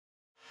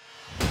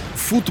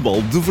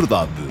Futebol de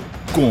Verdade,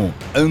 com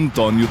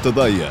António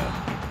Tadeia.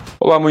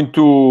 Olá,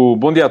 muito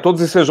bom dia a todos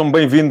e sejam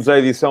bem-vindos à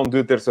edição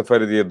de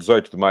terça-feira, dia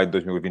 18 de maio de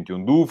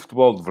 2021 do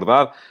Futebol de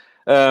Verdade.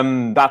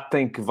 Data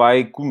em que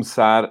vai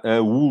começar a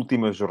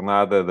última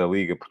jornada da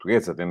Liga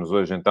Portuguesa. Temos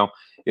hoje, então,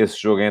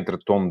 esse jogo entre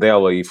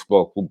Tondela e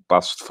Futebol Clube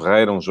Paços de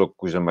Ferreira, um jogo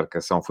cuja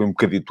marcação foi um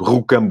bocadito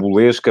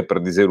rocambolesca,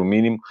 para dizer o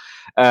mínimo.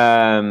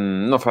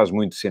 Não faz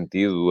muito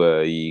sentido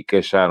e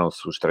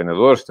queixaram-se os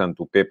treinadores,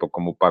 tanto o Pepa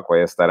como o Paco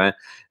Ayestarán,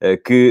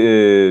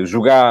 que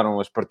jogaram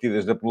as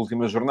partidas da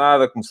penúltima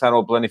jornada, começaram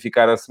a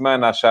planificar a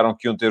semana, acharam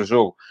que iam ter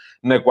jogo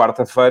na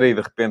quarta-feira e,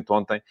 de repente,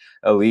 ontem,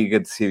 a Liga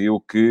decidiu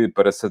que,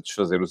 para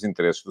satisfazer os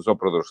interesses dos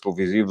operadores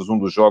televisivos, um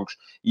dos jogos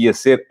ia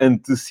ser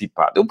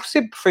antecipado. Eu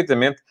percebo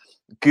perfeitamente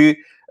que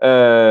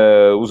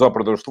os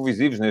operadores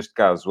televisivos, neste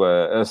caso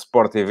a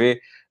Sport TV,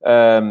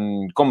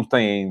 como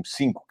têm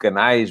 5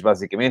 canais,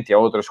 basicamente, e há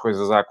outras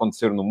coisas a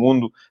acontecer no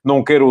mundo,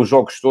 não queiram os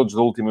jogos todos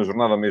da última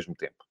jornada ao mesmo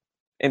tempo.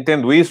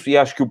 Entendo isso e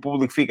acho que o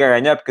público fica a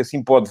ganhar, porque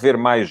assim pode ver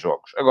mais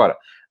jogos. Agora,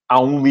 há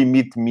um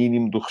limite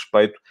mínimo do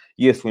respeito,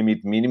 e esse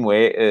limite mínimo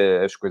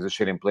é as coisas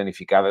serem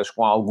planificadas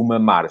com alguma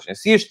margem.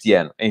 Se este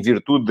ano, em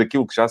virtude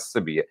daquilo que já se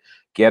sabia,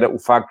 que era o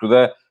facto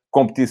da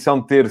competição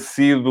ter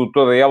sido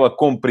toda ela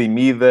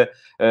comprimida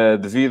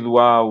devido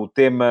ao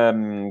tema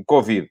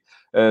Covid,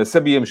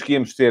 sabíamos que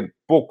íamos ter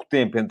pouco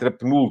tempo entre a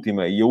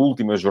penúltima e a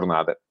última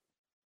jornada,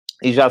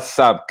 e já se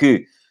sabe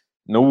que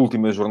na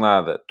última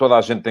jornada toda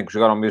a gente tem que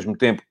jogar ao mesmo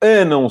tempo,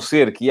 a não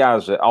ser que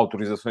haja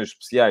autorizações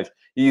especiais,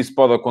 e isso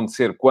pode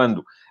acontecer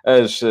quando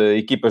as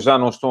equipas já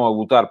não estão a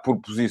lutar por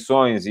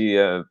posições e,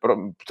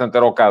 portanto,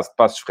 era o caso de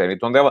Paços de Ferreira e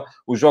Tondela.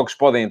 Os jogos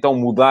podem, então,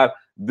 mudar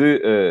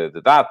de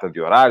data,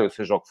 de horário,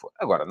 seja o que for.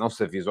 Agora, não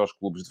se avisa aos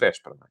clubes de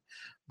véspera, não é?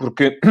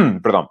 Porque,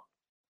 perdão,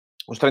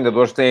 os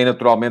treinadores têm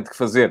naturalmente que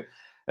fazer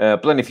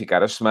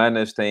planificar as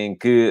semanas,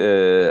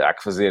 há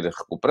que fazer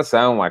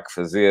recuperação, há que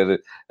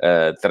fazer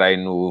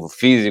treino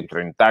físico,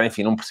 treino tático,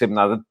 enfim, não percebo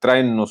nada de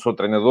treino, não sou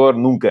treinador,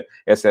 nunca,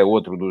 esse é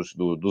outro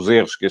dos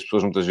erros que as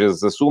pessoas muitas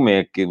vezes assumem,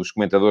 é que os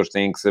comentadores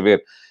têm que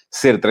saber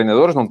ser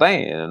treinadores, não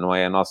têm, não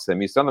é a nossa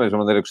missão, da mesma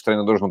maneira que os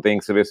treinadores não têm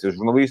que saber ser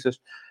jornalistas,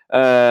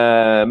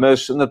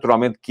 mas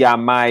naturalmente que há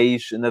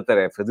mais na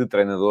tarefa de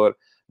treinador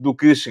do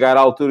que chegar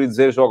à altura e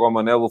dizer joga o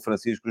Manel, o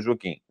Francisco, o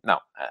Joaquim. Não,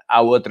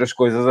 há outras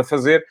coisas a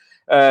fazer,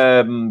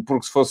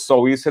 porque se fosse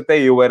só isso, até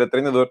eu era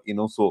treinador, e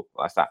não sou,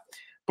 lá está.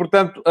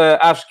 Portanto,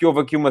 acho que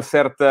houve aqui uma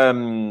certa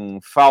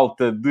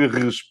falta de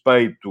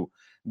respeito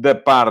da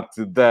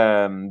parte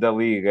da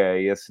Liga a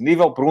esse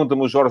nível.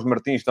 Pergunta-me o Jorge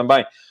Martins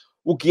também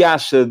o que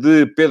acha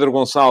de Pedro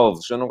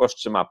Gonçalves, eu não gosto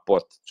de chamar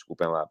Pote,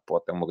 desculpem lá,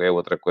 Pote é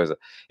outra coisa,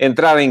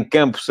 entrar em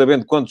campo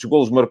sabendo quantos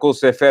golos marcou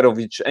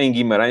Seferovic em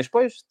Guimarães.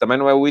 Pois, também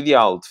não é o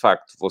ideal, de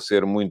facto, vou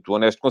ser muito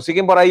honesto consigo,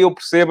 embora aí eu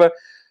perceba,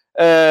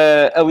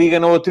 a Liga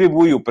não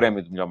atribui o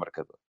prémio de melhor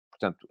marcador.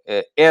 Portanto,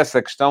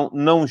 essa questão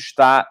não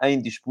está em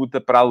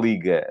disputa para a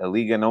Liga. A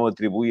Liga não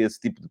atribui esse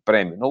tipo de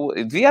prémio. Não,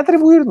 devia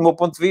atribuir, do meu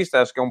ponto de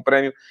vista, acho que é um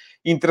prémio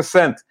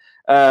interessante.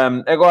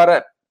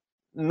 Agora,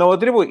 não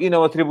atribui. E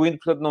não atribuindo,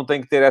 portanto, não tem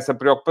que ter essa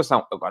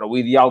preocupação. Agora, o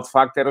ideal, de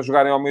facto, era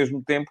jogarem ao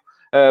mesmo tempo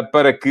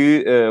para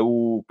que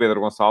o Pedro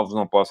Gonçalves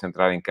não possa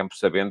entrar em campo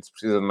sabendo se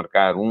precisa de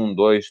marcar 1,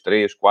 2,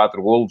 3,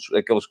 4 golos,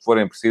 aqueles que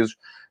forem precisos,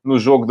 no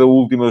jogo da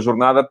última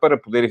jornada, para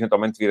poder,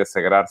 eventualmente, vir a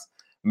sagrar-se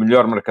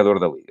melhor marcador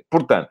da Liga.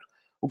 Portanto,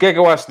 o que é que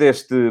eu acho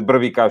deste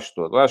barbicacho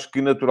todo? Eu acho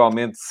que,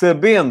 naturalmente,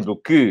 sabendo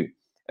que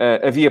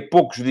havia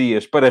poucos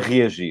dias para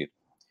reagir,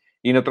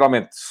 e,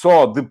 naturalmente,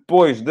 só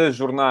depois da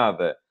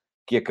jornada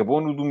que acabou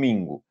no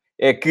domingo,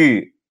 é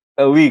que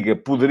a Liga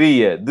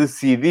poderia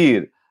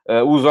decidir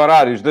os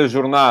horários da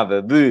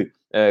jornada de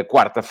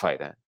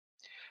quarta-feira.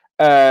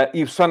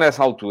 E só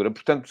nessa altura,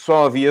 portanto,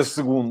 só havia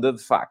segunda,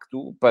 de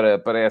facto,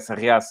 para essa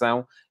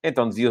reação.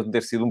 Então deviam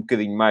ter sido um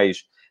bocadinho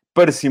mais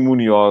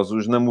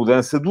parcimoniosos na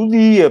mudança do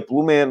dia,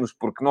 pelo menos,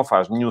 porque não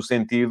faz nenhum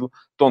sentido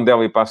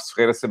Tondela e Paços de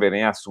Ferreira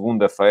saberem à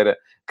segunda-feira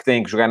que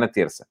têm que jogar na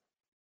terça.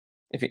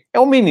 Enfim, é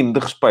o mínimo de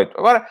respeito.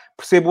 Agora,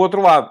 percebo o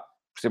outro lado.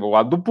 Percebo o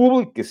lado do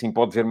público, que assim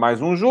pode ver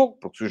mais um jogo,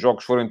 porque se os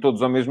jogos forem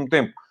todos ao mesmo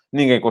tempo,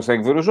 ninguém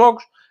consegue ver os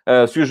jogos.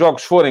 Se os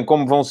jogos forem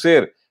como vão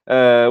ser,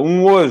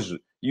 um hoje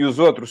e os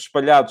outros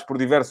espalhados por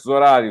diversos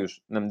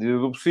horários, na medida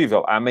do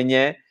possível,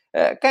 amanhã,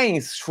 quem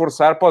se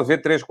esforçar pode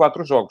ver 3,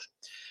 4 jogos.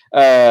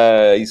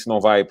 Isso não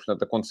vai,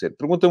 portanto, acontecer.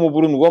 Pergunta-me o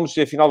Bruno Gomes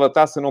se a final da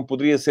Taça não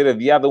poderia ser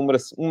adiada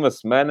uma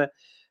semana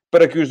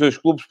para que os dois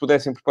clubes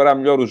pudessem preparar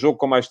melhor o jogo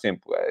com mais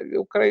tempo.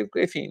 Eu creio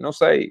que, enfim, não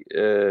sei.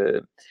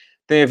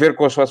 Tem a ver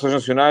com as seleções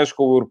nacionais,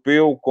 com o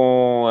europeu,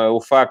 com o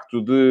facto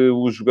de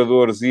os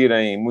jogadores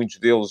irem, muitos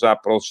deles, já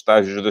para os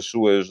estágios das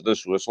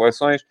suas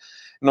seleções.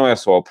 Não é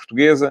só a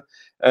portuguesa.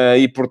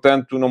 E,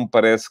 portanto, não me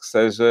parece que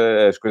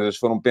as coisas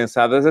foram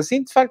pensadas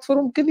assim. De facto,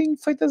 foram um bocadinho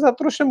feitas à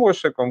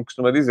trouxa-mocha, como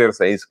costuma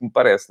dizer-se. É isso que me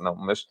parece, não.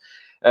 Mas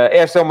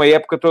esta é uma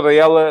época toda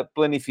ela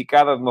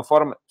planificada de uma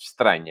forma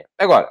estranha.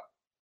 Agora,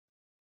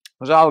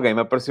 já alguém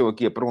me apareceu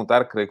aqui a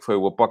perguntar, creio que foi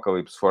o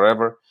Apocalypse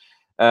Forever,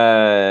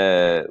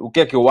 o que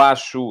é que eu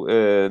acho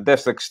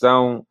desta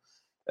questão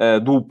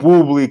do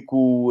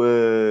público,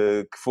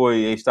 que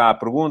foi, aí está a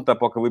pergunta,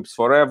 Apocalipse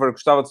Forever,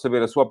 gostava de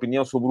saber a sua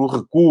opinião sobre o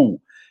recuo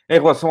em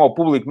relação ao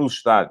público nos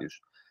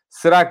estádios.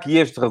 Será que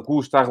este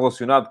recuo está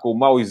relacionado com o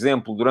mau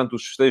exemplo durante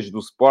os festejos do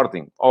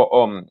Sporting?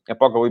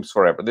 Apocalipse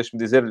Forever,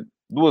 deixe-me dizer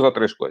 2 ou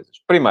 3 coisas.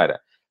 Primeira,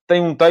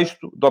 tem um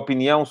texto de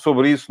opinião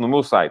sobre isso no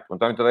meu site,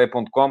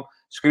 antoniotadeia.com,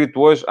 escrito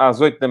hoje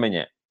às 8 da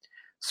manhã.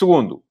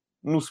 Segundo,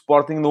 no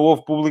Sporting não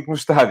houve público no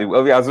estádio.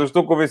 Aliás, eu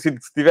estou convencido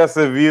que se tivesse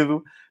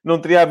havido, não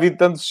teria havido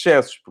tantos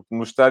excessos, porque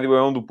no estádio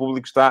é onde o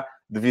público está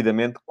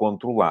devidamente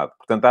controlado.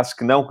 Portanto, acho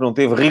que não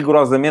teve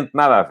rigorosamente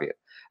nada a ver.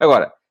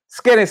 Agora,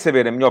 se querem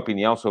saber a minha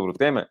opinião sobre o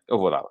tema, eu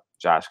vou dá-la.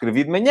 Já a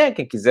escrevi de manhã,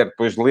 quem quiser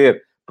depois ler,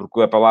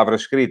 porque a palavra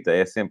escrita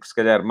é sempre, se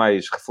calhar,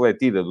 mais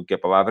refletida do que a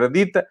palavra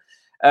dita.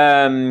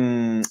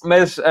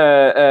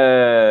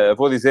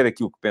 Vou dizer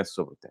aqui o que penso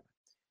sobre o tema.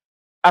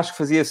 Acho que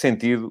fazia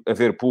sentido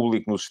haver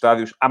público nos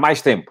estádios há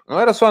mais tempo. Não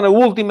era só na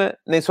última,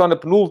 nem só na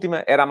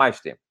penúltima, era há mais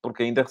tempo.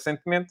 Porque ainda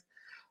recentemente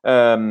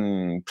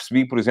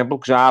percebi, por exemplo,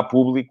 que já há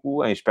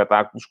público em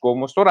espetáculos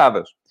como as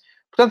touradas.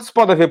 Portanto, se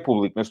pode haver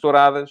público nas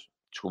touradas,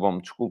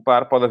 vão-me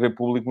desculpar, pode haver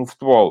público no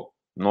futebol.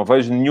 Não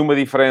vejo nenhuma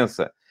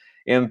diferença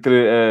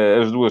entre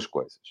as duas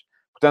coisas.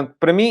 Portanto,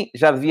 para mim,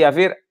 já devia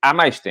haver há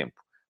mais tempo.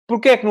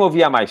 Porquê é que não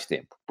havia há mais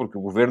tempo? Porque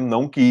o governo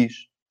não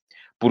quis.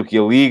 Porque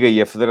a Liga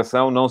e a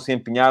Federação não se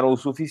empenharam o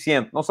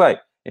suficiente. Não sei.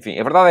 Enfim,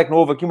 a verdade é que não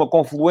houve aqui uma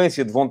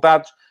confluência de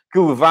vontades que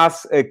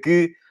levasse a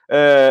que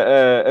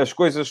as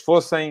coisas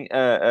fossem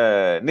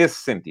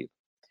nesse sentido.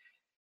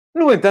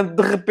 No entanto,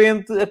 de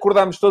repente,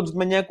 acordámos todos de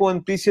manhã com a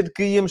notícia de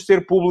que íamos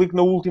ter público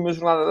na última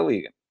jornada da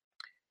Liga.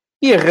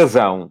 E a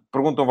razão,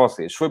 perguntam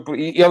vocês, foi por...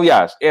 E,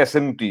 aliás, essa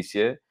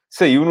notícia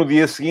saiu no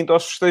dia seguinte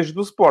aos festejos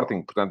do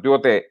Sporting. Portanto, eu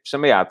até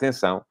chamei a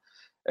atenção,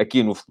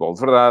 aqui no Futebol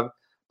de Verdade,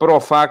 para o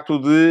facto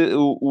de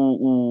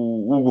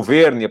o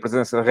Governo e a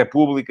Presidência da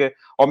República,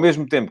 ao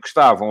mesmo tempo que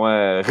estavam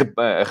a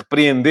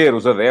repreender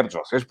os adeptos,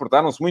 vocês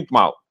portaram-se muito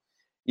mal.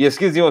 E a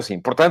seguir diziam assim,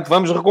 portanto,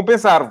 vamos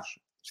recompensar-vos.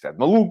 Isto é de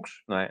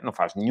malucos, não é? Não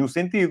faz nenhum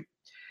sentido.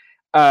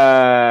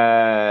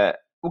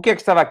 O que é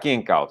que estava aqui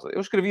em causa? Eu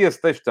escrevi esse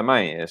texto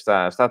também,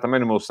 está também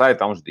no meu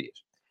site há uns dias.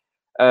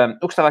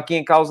 O que estava aqui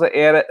em causa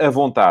era a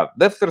vontade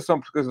da Federação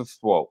Portuguesa de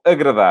Futebol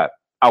agradar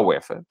à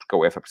UEFA, porque a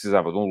UEFA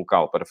precisava de um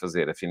local para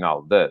fazer a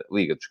final da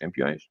Liga dos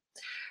Campeões,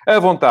 a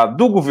vontade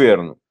do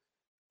Governo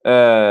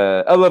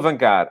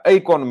alavancar a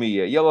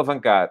economia e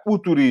alavancar o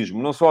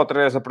turismo, não só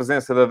através da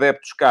presença de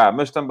adeptos cá,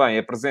 mas também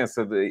a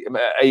presença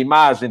a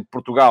imagem de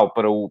Portugal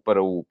para o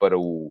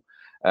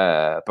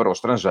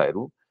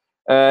estrangeiro,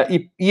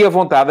 e a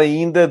vontade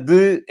ainda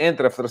de,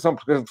 entre a Federação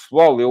Portuguesa de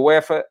Futebol e a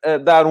UEFA,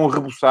 dar um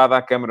reboçado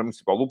à Câmara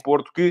Municipal do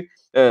Porto, que,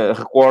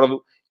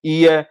 recordo,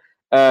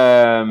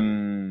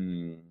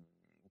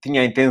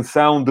 tinha a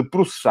intenção de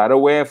processar a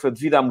UEFA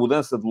devido à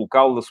mudança de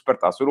local da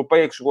Supertaça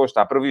Europeia, que chegou a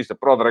estar prevista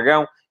para o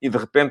Dragão e, de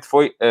repente,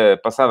 foi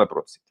passada para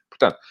outro sítio.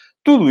 Portanto,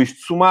 tudo isto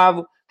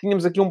somado,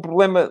 tínhamos aqui um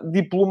problema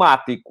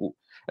diplomático,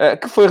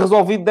 que foi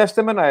resolvido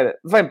desta maneira.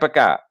 Vem para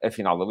cá a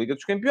final da Liga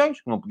dos Campeões,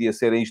 que não podia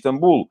ser em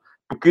Istambul,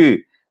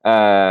 porque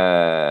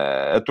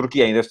a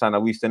Turquia ainda está na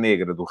lista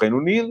negra do Reino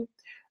Unido,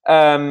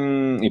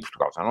 e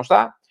Portugal já não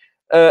está.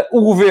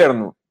 O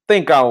Governo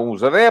tem cá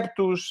uns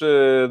adeptos,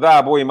 dá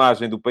a boa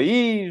imagem do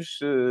país,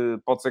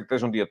 pode ser que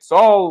esteja um dia de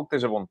sol, que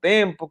esteja bom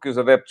tempo, que os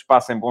adeptos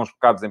passem bons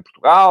bocados em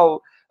Portugal.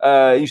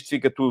 Isto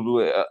fica tudo...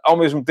 ao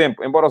mesmo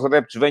tempo, embora os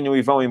adeptos venham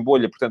e vão em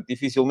bolha, portanto,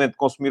 dificilmente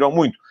consumirão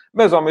muito,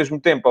 mas, ao mesmo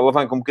tempo,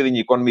 alavanca um bocadinho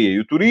a economia e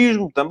o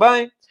turismo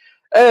também.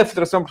 A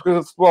Federação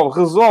Portuguesa de Futebol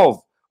resolve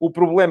o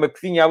problema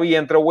que tinha ali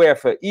entre a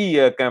UEFA e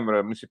a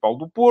Câmara Municipal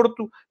do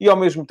Porto, e ao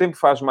mesmo tempo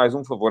faz mais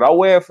um favor à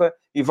UEFA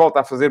e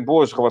volta a fazer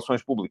boas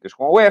relações públicas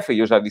com a UEFA, e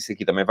eu já disse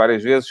aqui também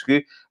várias vezes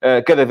que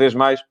cada vez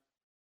mais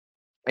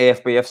a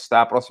FPF se está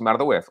a aproximar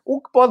da UEFA. O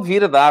que pode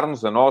vir a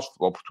dar-nos, a nós,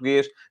 futebol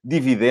português,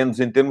 dividendos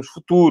em termos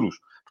futuros.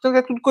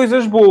 Portanto, é tudo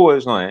coisas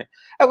boas, não é?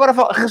 Agora,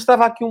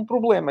 restava aqui um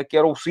problema, que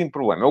era o seguinte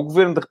problema. O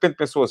Governo, de repente,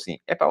 pensou assim,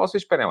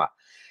 vocês esperem lá.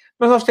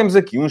 Mas nós temos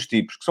aqui uns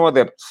tipos que são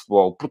adeptos de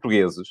futebol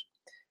portugueses,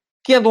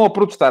 que andam a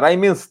protestar há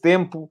imenso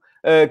tempo,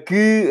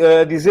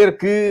 a dizer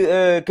que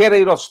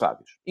querem ir aos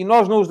estádios. E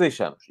nós não os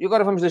deixamos. E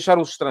agora vamos deixar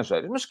os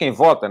estrangeiros. Mas quem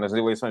vota nas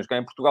eleições cá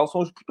em Portugal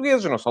são os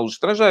portugueses, não são os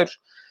estrangeiros.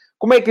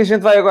 Como é que a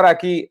gente vai agora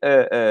aqui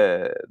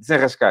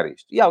desenrascar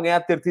isto? E alguém há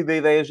de ter tido a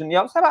ideia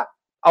genial, sei lá,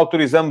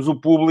 autorizamos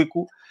o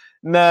público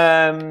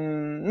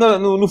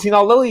no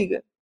final da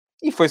Liga.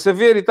 E foi-se a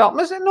ver e tal.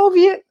 Mas não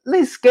havia,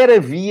 nem sequer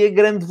havia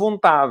grande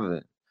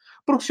vontade.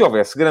 Porque se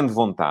houvesse grande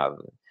vontade,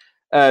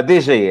 a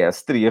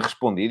DGS teria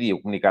respondido, e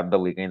o comunicado da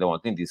Liga ainda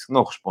ontem disse que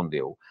não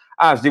respondeu,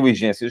 às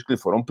diligências que lhe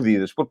foram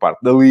pedidas por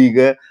parte da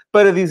Liga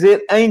para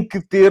dizer em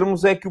que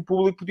termos é que o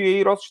público podia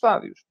ir aos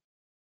estádios.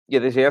 E a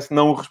DGS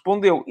não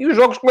respondeu. E os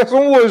jogos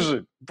começam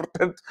hoje.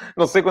 Portanto,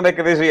 não sei quando é que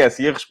a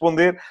DGS ia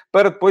responder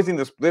para depois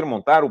ainda se poder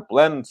montar o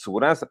plano de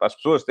segurança para as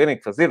pessoas terem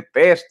que fazer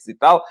testes e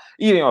tal,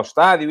 irem ao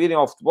estádio, irem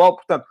ao futebol.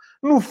 Portanto,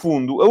 no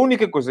fundo, a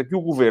única coisa que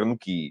o Governo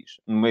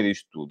quis, no meio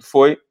disto tudo,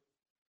 foi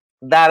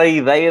dar a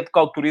ideia de que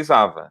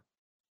autorizava.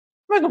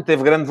 Mas não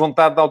teve grande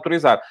vontade de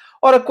autorizar.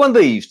 Ora, quando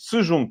a isto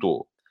se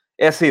juntou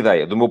essa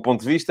ideia, do meu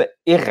ponto de vista,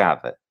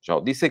 errada. Já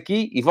o disse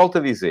aqui e volto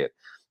a dizer.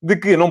 De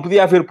que não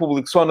podia haver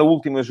público só na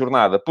última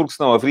jornada, porque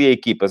senão haveria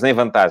equipas em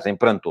vantagem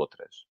perante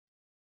outras.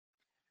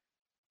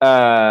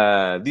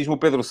 Diz-me o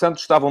Pedro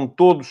Santos, estavam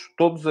todos,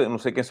 eu não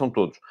sei quem são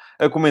todos,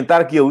 a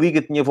comentar que a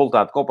Liga tinha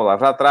voltado com a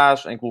palavra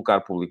atrás em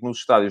colocar público nos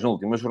estádios na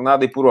última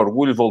jornada e, por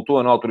orgulho, voltou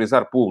a não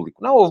autorizar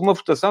público. Não, houve uma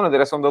votação na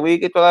direção da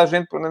Liga e toda a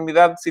gente, por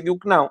unanimidade, decidiu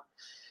que não.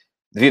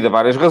 Devido a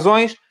várias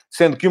razões,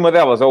 sendo que uma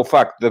delas é o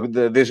facto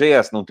da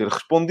DGS não ter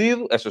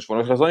respondido. Estas foram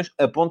as razões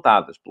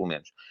apontadas, pelo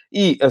menos.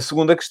 E a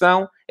segunda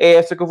questão é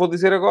esta que eu vou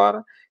dizer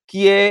agora,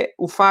 que é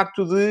o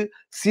facto de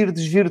se ir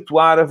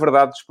desvirtuar a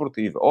verdade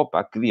desportiva.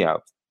 Opa, que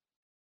diabo.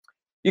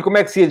 E como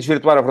é que se ia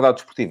desvirtuar a verdade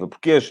desportiva?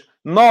 Porque as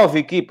 9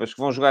 equipas que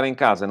vão jogar em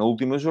casa na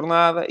última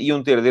jornada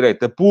iam ter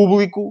direito a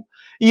público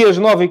e as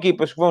 9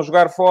 equipas que vão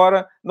jogar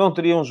fora não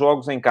teriam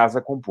jogos em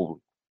casa com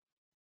público.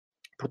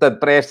 Portanto,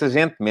 para esta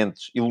gente,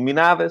 mentes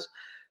iluminadas,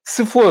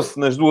 se fosse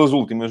nas 2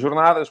 últimas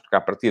jornadas, porque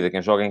à partida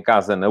quem joga em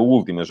casa na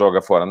última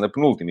joga fora na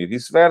penúltima e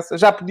vice-versa,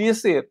 já podia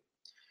ser.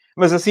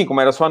 Mas assim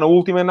como era só na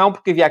última, não,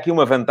 porque havia aqui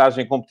uma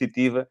vantagem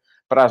competitiva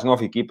para as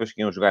 9 equipas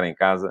que iam jogar em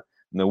casa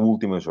na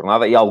última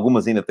jornada, e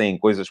algumas ainda têm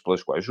coisas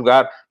pelas quais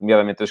jogar,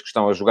 nomeadamente as que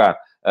estão a jogar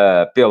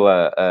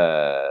pela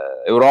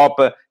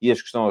Europa e as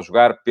que estão a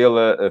jogar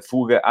pela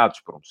fuga à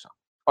despromoção.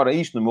 Ora,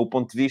 isto, no meu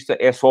ponto de vista,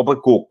 é só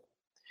bacoco.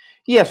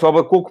 E é só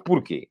bacoco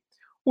porquê?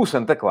 O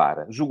Santa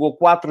Clara jogou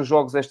 4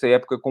 jogos esta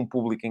época com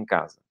público em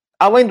casa.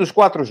 Além dos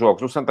 4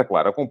 jogos do Santa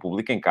Clara com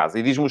público em casa,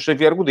 e diz-me o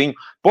Xavier Godinho,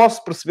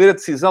 posso perceber a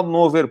decisão de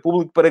não haver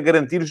público para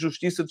garantir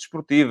justiça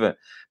desportiva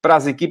para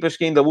as equipas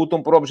que ainda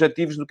lutam por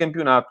objetivos do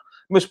campeonato.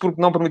 Mas por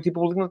que não permitir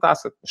público na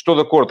taça? Estou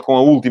de acordo com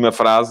a última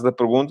frase da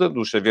pergunta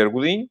do Xavier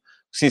Godinho.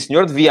 Sim,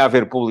 senhor, devia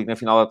haver público na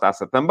final da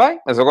taça também,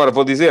 mas agora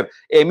vou dizer,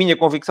 é a minha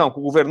convicção que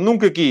o Governo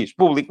nunca quis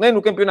público nem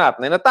no campeonato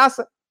nem na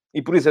taça,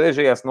 e por isso a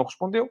DGS não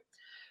respondeu.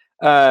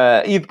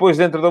 E depois,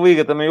 dentro da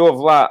Liga, também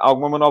houve lá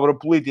alguma manobra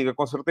política,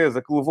 com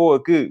certeza, que levou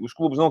a que os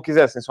clubes não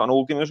quisessem só na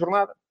última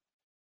jornada.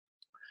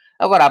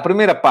 Agora, a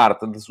primeira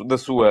parte da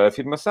sua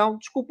afirmação,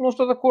 desculpe, não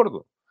estou de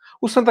acordo.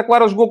 O Santa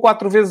Clara jogou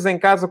 4 vezes em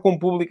casa com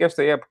público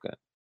esta época.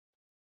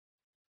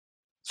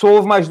 Só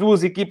houve mais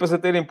 2 equipas a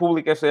terem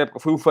público esta época.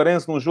 Foi o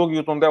Farense num jogo e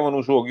o Tondela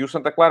num jogo. E o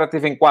Santa Clara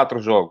teve em 4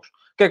 jogos.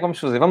 O que é que vamos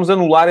fazer? Vamos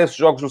anular esses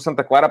jogos do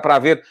Santa Clara para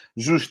haver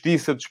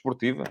justiça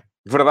desportiva?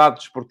 Verdade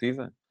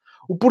desportiva?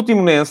 O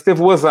Portimonense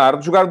teve o azar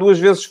de jogar 2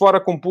 vezes fora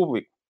com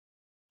público.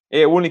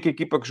 É a única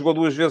equipa que jogou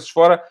 2 vezes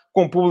fora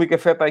com público,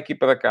 afeta a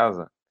equipa da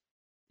casa.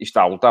 E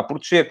está a lutar por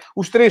descer.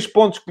 Os 3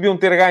 pontos que podiam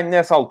ter ganho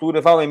nessa altura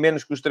valem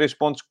menos que os 3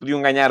 pontos que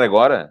podiam ganhar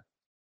agora?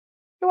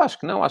 Eu acho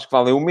que não. Acho que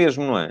valem o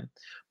mesmo, não é?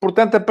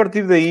 Portanto, a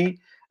partir daí,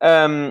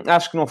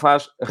 acho que não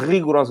faz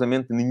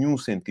rigorosamente nenhum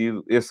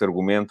sentido esse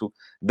argumento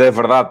da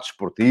verdade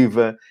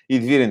desportiva e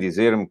de virem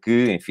dizer-me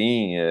que,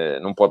 enfim,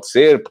 não pode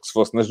ser, porque se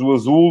fosse nas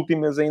 2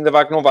 últimas ainda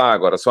vá que não vá.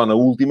 Agora, só na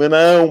última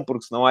não,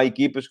 porque senão há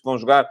equipas que vão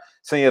jogar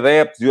sem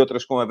adeptos e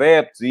outras com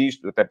adeptos, e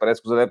isto até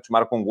parece que os adeptos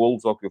marcam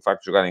golos, ou que o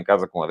facto de jogar em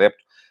casa com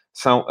adeptos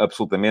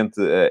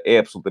é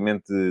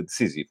absolutamente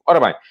decisivo.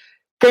 Ora bem,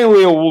 quem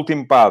leu o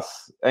último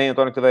passe em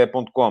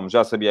antoniotadeia.com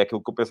já sabia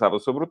aquilo que eu pensava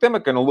sobre o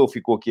tema. Quem não leu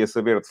ficou aqui a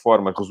saber de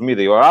forma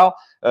resumida e oral,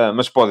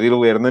 mas pode ir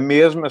ler na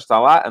mesma. Está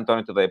lá,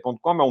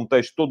 antoniotadeia.com. É um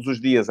texto todos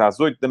os dias às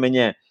 8 da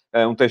manhã,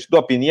 um texto de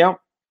opinião.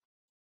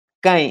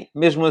 Quem,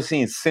 mesmo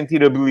assim, se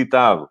sentir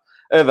habilitado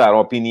a dar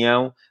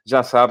opinião,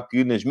 já sabe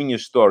que nas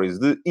minhas stories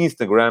de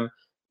Instagram,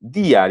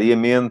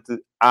 diariamente,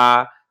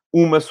 há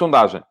uma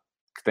sondagem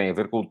que tem a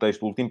ver com o texto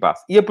do último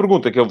passo. E a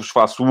pergunta que eu vos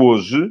faço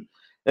hoje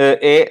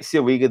é se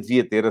a Liga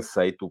devia ter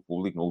aceito o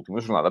público na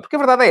última jornada. Porque a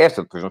verdade é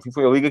esta. Depois, no fim,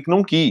 foi a Liga que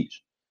não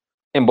quis.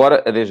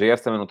 Embora a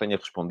DGS também não tenha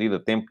respondido a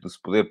tempo de se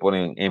poder pôr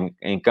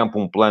em campo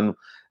um plano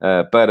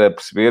para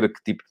perceber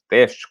que tipo de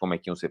testes, como é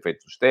que iam ser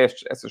feitos os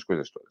testes, essas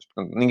coisas todas.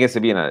 Portanto, ninguém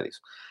sabia nada disso.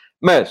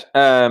 Mas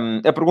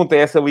a pergunta é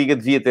essa: a Liga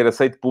devia ter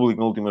aceito público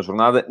na última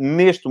jornada.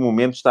 Neste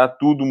momento está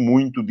tudo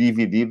muito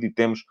dividido e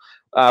temos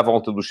à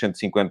volta dos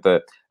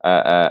 150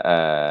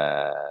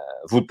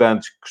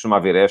 votantes que costuma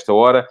haver a esta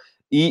hora.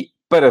 E,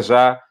 para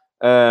já,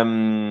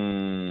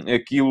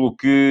 aquilo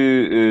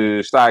que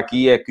está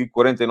aqui é que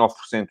 49%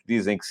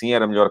 dizem que sim,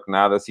 era melhor que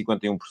nada,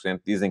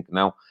 51% dizem que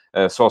não,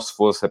 só se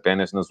fosse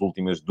apenas nas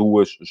últimas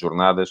 2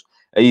 jornadas,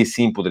 aí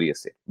sim poderia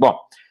ser. Bom,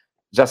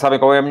 já sabem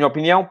qual é a minha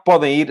opinião,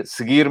 podem ir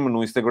seguir-me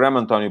no Instagram,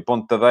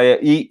 António.tadeia,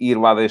 e ir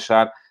lá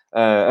deixar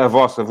a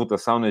vossa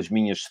votação nas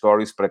minhas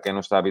stories. Para quem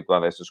não está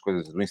habituado a estas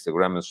coisas do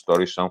Instagram, as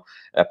stories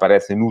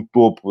aparecem no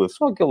topo,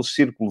 são aqueles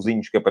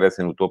círculozinhos que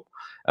aparecem no topo,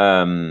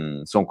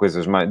 são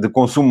coisas de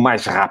consumo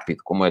mais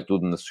rápido, como é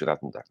tudo na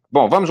sociedade moderna.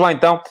 Bom, vamos lá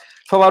então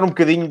falar um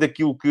bocadinho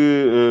daquilo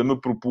que me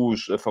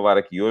propus a falar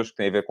aqui hoje, que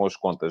tem a ver com as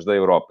contas da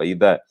Europa e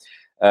da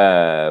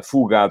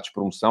fuga à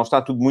despromoção.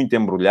 Está tudo muito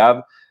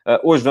embrulhado.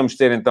 Hoje vamos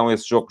ter, então,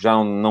 esse jogo que já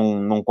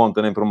não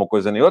conta nem para uma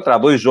coisa nem outra. Há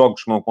 2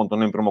 jogos que não contam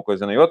nem para uma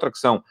coisa nem outra, que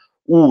são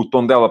o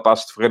Tondela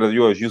Passos de Ferreira de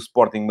hoje e o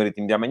Sporting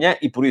Marítimo de amanhã,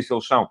 e por isso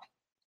eles são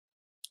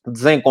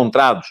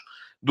desencontrados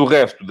do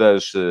resto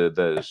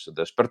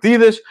das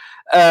partidas.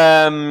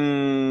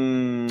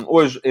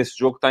 Hoje esse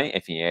jogo tem,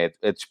 enfim, é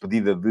a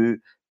despedida de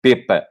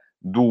Pepa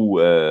do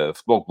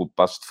Futebol Clube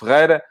Paços de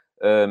Ferreira,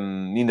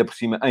 ainda por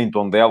cima em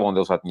Tondela, onde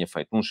ele já tinha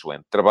feito um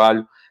excelente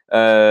trabalho.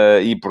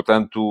 E,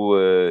 portanto,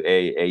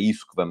 é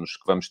isso que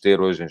vamos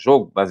ter hoje em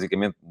jogo.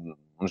 Basicamente,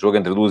 um jogo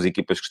entre duas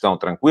equipas que estão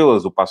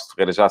tranquilas. O Paços de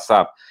Ferreira já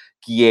sabe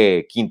que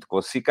é quinto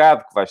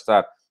classificado, que vai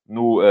estar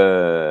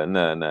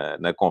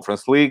na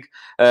Conference League,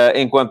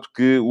 enquanto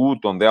que o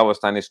Tondela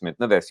está neste momento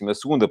na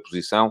 12ª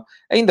posição.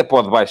 Ainda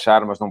pode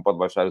baixar, mas não pode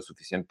baixar o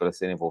suficiente para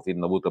ser envolvido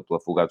na luta pela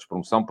fuga à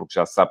despromoção, porque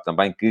já se sabe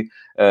também que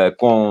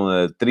com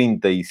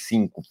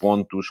 35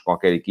 pontos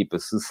qualquer equipa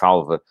se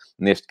salva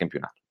neste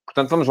campeonato.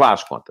 Portanto, vamos lá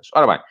às contas.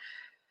 Ora bem,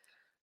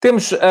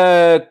 temos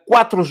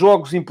 4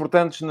 jogos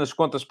importantes nas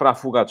contas para a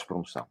fuga à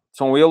despromoção.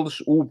 São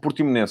eles o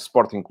Portimonense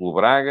Sporting Clube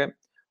Braga,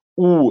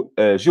 o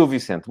Gil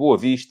Vicente Boa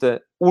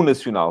Vista, o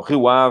Nacional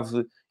Rio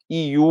Ave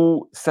e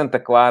o Santa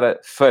Clara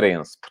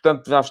Farense.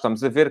 Portanto, já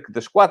estamos a ver que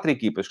das 4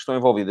 equipas que estão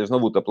envolvidas na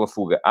luta pela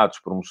fuga à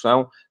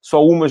despromoção,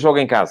 só uma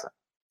joga em casa,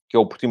 que é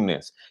o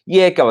Portimonense. E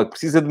é aquela que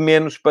precisa de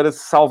menos para se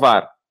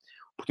salvar.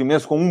 O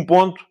Portimonense com 1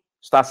 ponto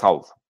está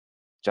salvo.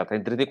 Já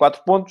tem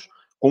 34 pontos,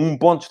 com 1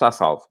 ponto está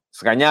salvo.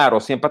 Se ganhar ou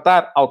se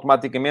empatar,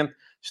 automaticamente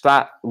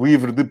está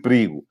livre de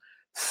perigo.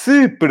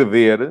 Se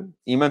perder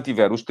e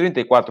mantiver os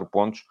 34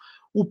 pontos,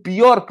 o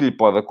pior que lhe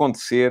pode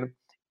acontecer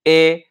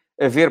é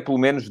haver pelo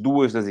menos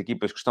 2 das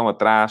equipas que estão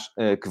atrás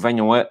que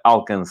venham a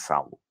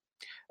alcançá-lo.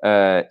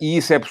 E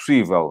isso é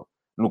possível,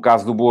 no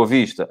caso do Boa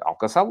Vista,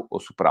 alcançá-lo ou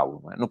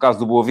superá-lo. Não é? No caso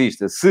do Boa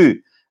Vista,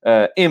 se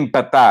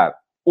empatar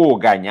ou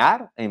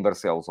ganhar em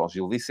Barcelos ao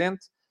Gil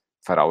Vicente,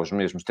 fará os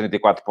mesmos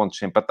 34 pontos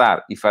se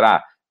empatar e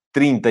fará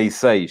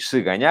 36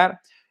 se ganhar.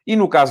 E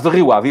no caso de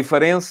Rio Ave e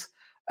Farense,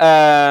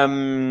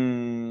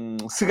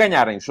 se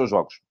ganharem os seus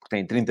jogos, porque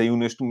têm 31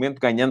 neste momento,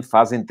 ganhando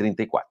fazem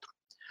 34.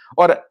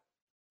 Ora,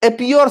 a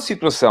pior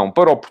situação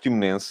para o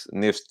Portimonense,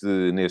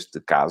 neste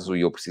caso,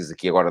 e eu preciso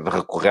aqui agora de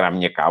recorrer à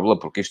minha cábula,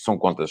 porque isto são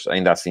contas,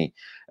 ainda assim,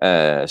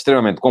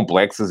 extremamente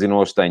complexas e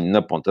não as tenho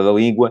na ponta da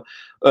língua,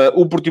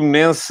 o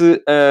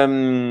Portimonense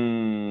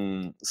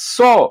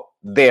só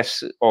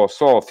desce, ou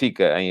só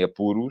fica em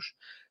apuros,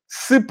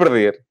 se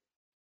perder,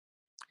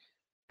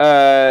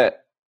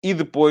 e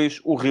depois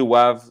o Rio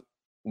Ave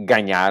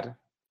ganhar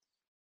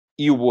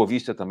e o Boa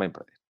Vista também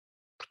perder.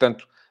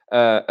 Portanto,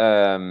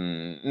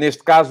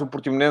 neste caso, o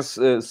Portimonense...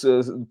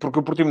 porque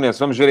o Portimonense,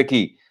 vamos ver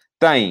aqui,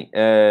 tem,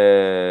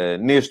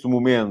 neste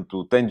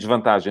momento, tem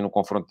desvantagem no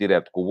confronto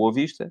direto com o Boa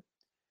Vista,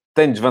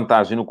 tem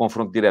desvantagem no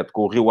confronto direto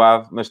com o Rio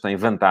Ave, mas tem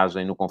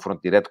vantagem no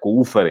confronto direto com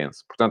o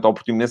Farense. Portanto, ao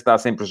Portimonense dá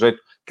sempre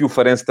jeito que o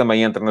Farense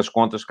também entre nas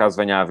contas, caso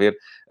venha a haver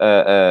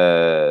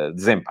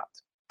desempate.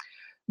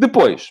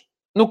 Depois,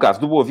 no caso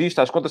do Boa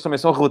Vista, as contas também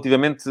são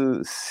relativamente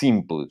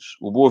simples.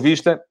 O Boa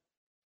Vista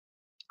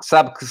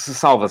sabe que se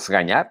salva se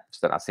ganhar,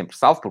 estará sempre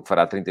salvo, porque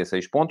fará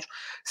 36 pontos.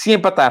 Se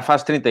empatar,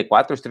 faz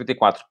 34. Os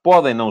 34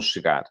 podem não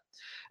chegar.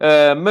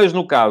 Mas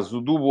no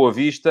caso do Boa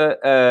Vista,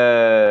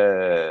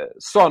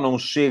 só não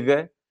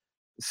chega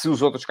se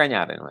os outros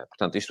ganharem, não é?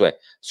 Portanto, isto é,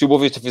 se o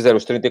Boa Vista fizer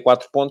os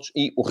 34 pontos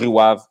e o Rio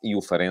Ave e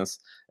o Farense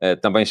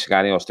também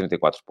chegarem aos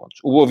 34 pontos.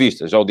 O Boa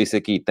Vista, já o disse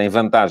aqui, tem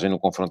vantagem no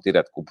confronto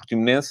direto com o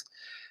Portimonense.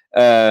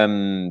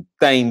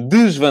 Tem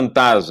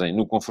desvantagem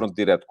no confronto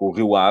direto com o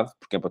Rio Ave,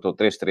 porque empatou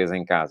 3-3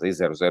 em casa e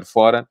 0-0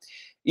 fora,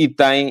 e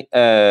tem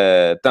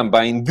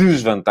também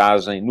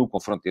desvantagem no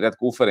confronto direto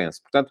com o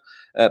Farense. Portanto,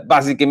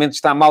 basicamente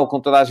está mal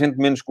com toda a gente,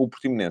 menos com o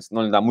Portimonense.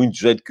 Não lhe dá muito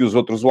jeito que os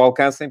outros o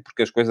alcancem,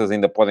 porque as coisas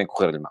ainda podem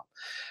correr-lhe mal.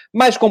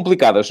 Mais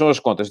complicadas são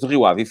as contas de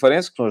Rio Ave e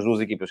Farense, que são as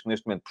 2 equipas que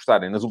neste momento, por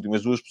estarem nas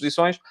últimas 2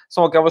 posições,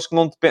 são aquelas que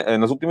não dependem...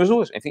 Nas últimas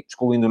 2, enfim,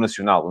 excluindo o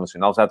Nacional. O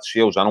Nacional já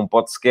desceu, já não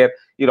pode sequer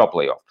ir ao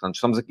play-off. Portanto,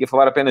 estamos aqui a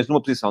falar apenas de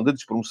uma posição de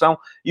despromoção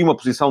e uma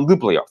posição de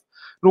play-off.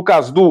 No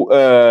caso do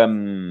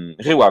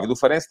Rio Ave e do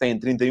Farense, têm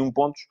 31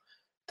 pontos,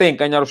 têm que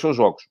ganhar os seus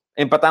jogos.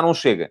 Empatar não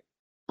chega.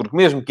 Porque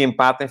mesmo que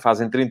empatem,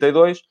 fazem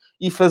 32,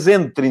 e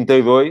fazendo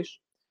 32,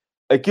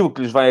 aquilo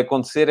que lhes vai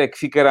acontecer é que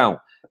ficarão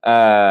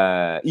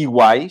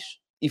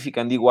iguais, e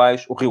ficando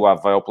iguais, o Rio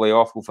Ave vai ao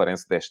play-off, o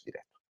Farense desce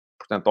direto.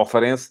 Portanto, o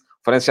Farense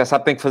já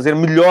sabe que tem que fazer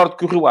melhor do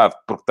que o Rio Ave,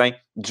 porque tem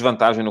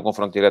desvantagem no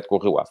confronto direto com o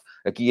Rio Ave.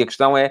 Aqui a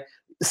questão é,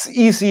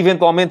 se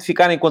eventualmente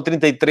ficarem com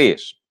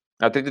 33?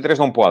 33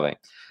 não podem.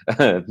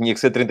 Tinha que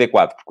ser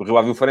 34, porque o Rio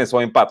Ave e o Farense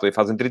ou empatam e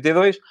fazem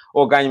 32,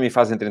 ou ganham e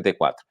fazem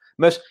 34.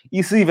 Mas,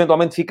 e se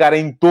eventualmente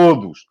ficarem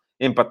todos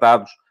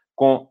empatados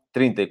com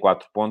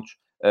 34 pontos?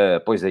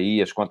 Pois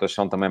aí as contas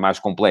são também mais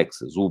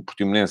complexas. O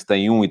Portimonense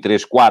tem 1 e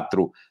 3,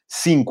 4,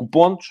 5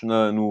 pontos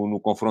no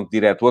confronto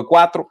direto a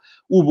 4.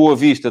 O Boa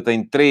Vista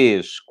tem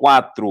 3,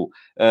 4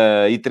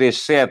 e 3,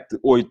 7,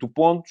 8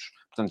 pontos.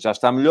 Portanto, já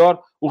está melhor.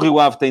 O Rio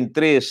Ave tem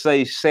 3,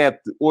 6, 7,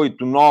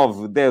 8,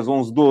 9, 10,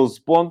 11,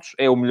 12 pontos.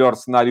 É o melhor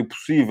cenário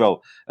possível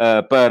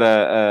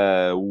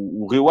para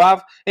o Rio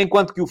Ave.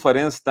 Enquanto que o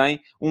Farense tem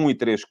 1 e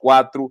 3,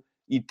 4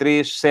 e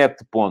 3,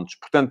 7 pontos.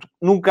 Portanto,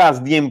 num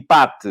caso de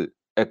empate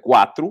a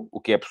 4, o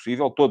que é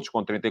possível, todos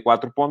com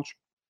 34 pontos,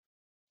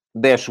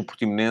 desce o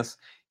Portimonense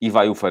e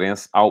vai o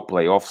Farense ao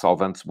play-off,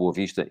 salvando-se Boa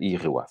Vista e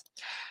Rio Ave.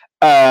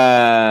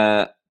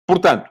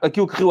 Portanto,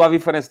 aquilo que Rio Ave e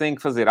Farense têm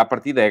que fazer à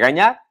partida é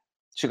ganhar,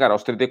 chegar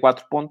aos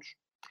 34 pontos.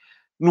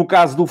 No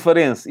caso do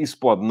Farense, isso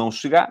pode não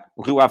chegar.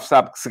 O Rio Ave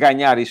sabe que se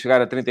ganhar e chegar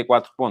a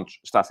 34 pontos,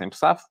 está sempre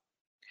safo.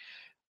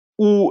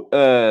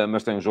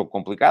 Mas tem um jogo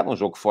complicado, um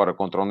jogo fora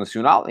contra o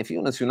Nacional. Enfim,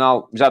 o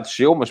Nacional já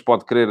desceu, mas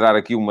pode querer dar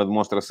aqui uma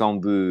demonstração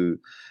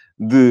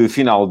de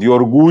final de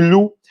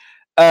orgulho.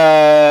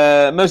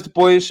 Mas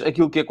depois,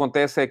 aquilo que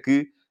acontece é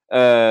que,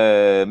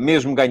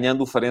 mesmo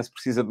ganhando, o Farense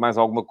precisa de mais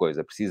alguma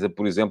coisa. Precisa,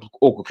 por exemplo,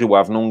 ou que o Rio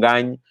Ave não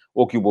ganhe,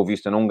 ou que o Boa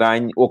Vista não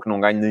ganhe, ou que não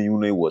ganhe nenhum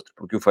nem o outro.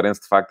 Porque o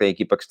Farense, de facto, é a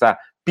equipa que está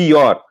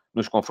pior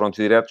nos confrontos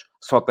diretos,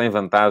 só tem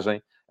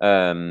vantagem,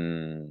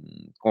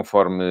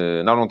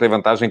 conforme... Não tem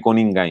vantagem com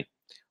ninguém.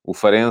 O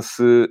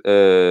Farense,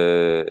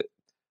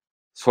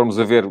 se formos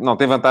a ver... Não,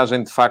 tem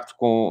vantagem, de facto,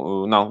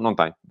 com... Não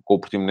tem. Com o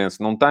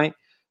Portimonense não tem.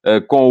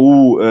 Com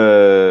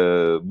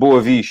o Boa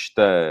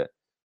Vista...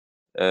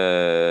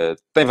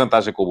 tem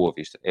vantagem com o Boa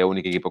Vista. É a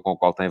única equipa com a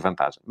qual tem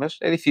vantagem. Mas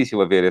é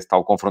difícil haver esse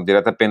tal confronto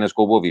direto apenas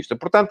com o Boa Vista.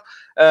 Portanto,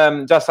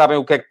 já sabem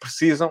o que é que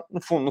precisam. No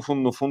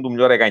fundo, o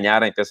melhor é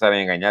ganharem,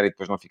 pensarem em ganhar e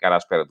depois não ficar à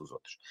espera dos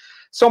outros.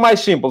 São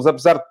mais simples,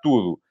 apesar de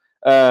tudo,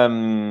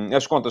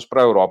 as contas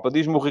para a Europa.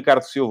 Diz-me o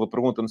Ricardo Silva,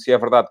 pergunta-me se é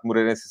verdade que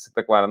Moreirense e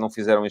Santa Clara não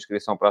fizeram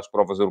inscrição para as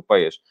provas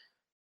europeias.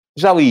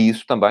 Já li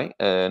isso também.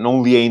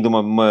 Não li ainda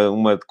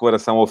uma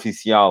declaração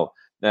oficial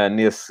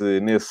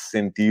nesse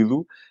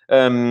sentido.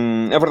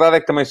 A verdade é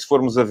que também, se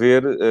formos a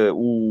ver,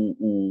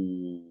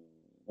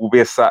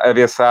 a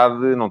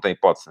Bessade não tem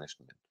hipótese neste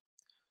momento.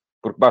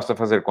 Porque basta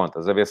fazer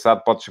contas. A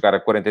Bessade pode chegar a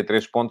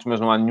 43 pontos, mas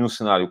não há nenhum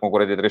cenário com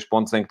 43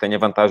 pontos em que tenha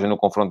vantagem no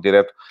confronto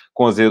direto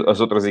com as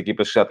outras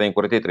equipas que já têm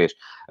 43.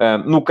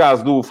 No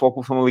caso do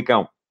Futebol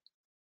Famalicão,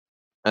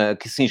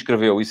 que se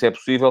inscreveu, isso é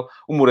possível.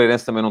 O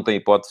Moreirense também não tem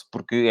hipótese,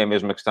 porque é a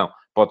mesma questão.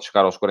 Pode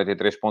chegar aos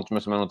 43 pontos,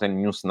 mas também não tem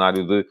nenhum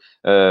cenário de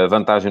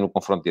vantagem no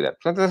confronto direto.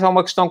 Portanto, essa é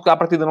uma questão que à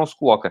partida não se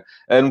coloca.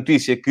 A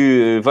notícia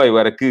que veio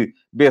era que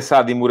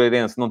Bessade e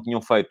Moreirense não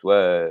tinham feito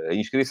a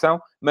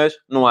inscrição, mas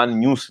não há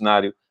nenhum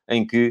cenário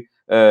em que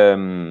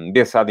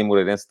Bessade e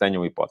Moreirense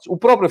tenham hipótese. O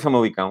próprio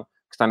Famalicão,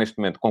 que está neste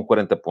momento com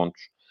 40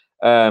 pontos,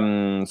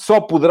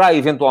 só poderá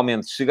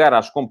eventualmente chegar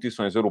às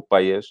competições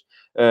europeias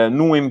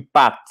num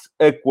empate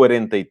a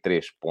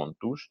 43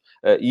 pontos.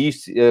 E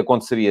isto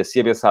aconteceria se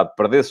a Bessade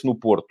perdesse no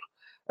Porto,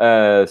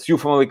 se o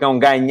Famalicão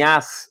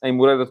ganhasse em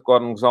Moreira de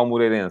Cónegos ao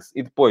Moreirense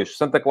e depois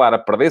Santa Clara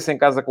perdesse em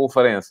casa com o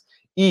Farense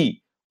e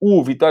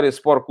o Vitória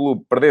Sport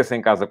Clube perdesse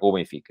em casa com o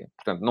Benfica.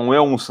 Portanto, não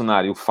é um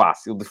cenário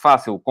fácil, de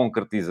fácil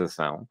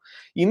concretização.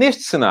 E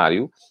neste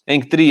cenário, em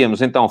que teríamos,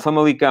 então,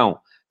 Famalicão,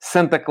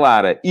 Santa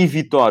Clara e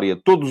Vitória,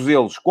 todos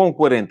eles com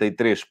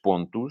 43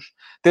 pontos,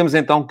 temos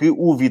então que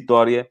o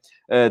Vitória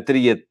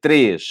teria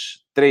 3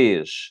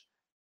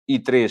 e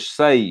 3,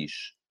 6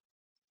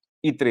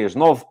 e 3,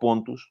 9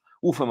 pontos.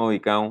 O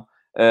Famalicão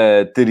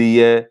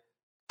teria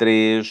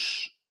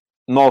 3,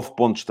 9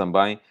 pontos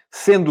também,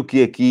 sendo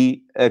que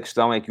aqui a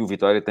questão é que o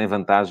Vitória tem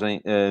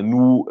vantagem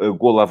no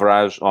goal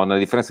average, ou na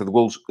diferença de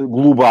golos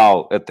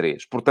global a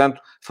 3. Portanto,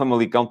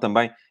 Famalicão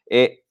também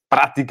é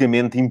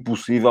praticamente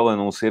impossível, a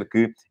não ser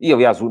que... E,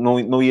 aliás,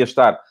 não ia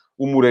estar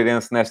o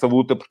Moreirense nesta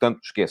luta, portanto,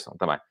 esqueçam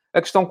também. A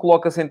questão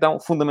coloca-se, então,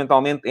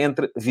 fundamentalmente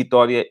entre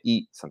Vitória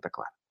e Santa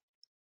Clara.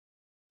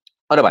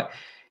 Ora bem,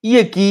 e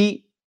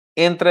aqui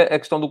entra a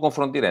questão do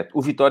confronto direto.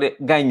 O Vitória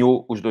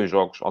ganhou os 2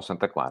 jogos ao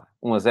Santa Clara.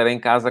 1-0 em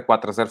casa,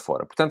 4-0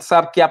 fora. Portanto,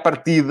 sabe que, à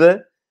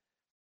partida,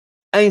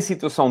 em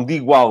situação de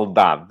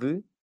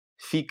igualdade,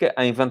 fica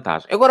em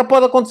vantagem. Agora,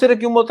 pode acontecer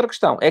aqui uma outra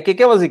questão. É que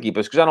aquelas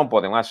equipas que já não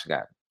podem lá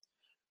chegar,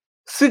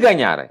 se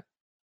ganharem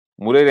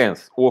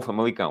Moreirense ou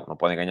Famalicão, não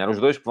podem ganhar os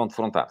dois, porque vão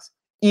defrontar-se,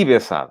 e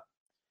Bessade,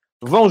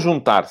 vão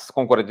juntar-se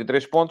com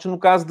 43 pontos, no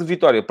caso de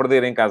Vitória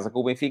perder em casa com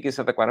o Benfica e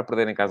Santa Clara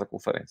perder em casa com o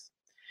Farense.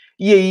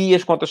 E aí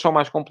as contas são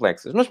mais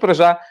complexas. Mas, para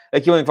já,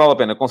 aquilo em que vale a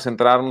pena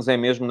concentrarmos é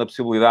mesmo na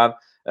possibilidade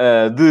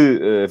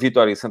de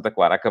Vitória e Santa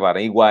Clara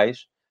acabarem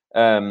iguais,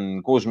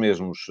 com os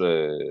mesmos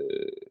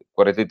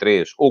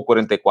 43, ou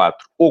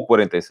 44, ou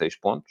 46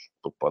 pontos,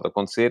 porque pode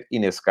acontecer, e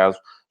nesse caso,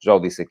 já o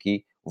disse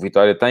aqui, o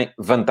Vitória tem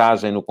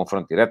vantagem no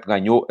confronto direto,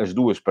 ganhou as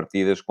 2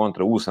 partidas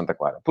contra o Santa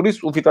Clara. Por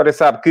isso, o Vitória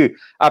sabe que,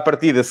 à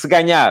partida, se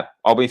ganhar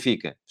ao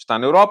Benfica, está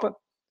na Europa.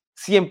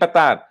 Se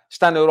empatar,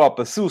 está na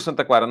Europa se o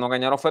Santa Clara não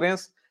ganhar ao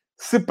Farense.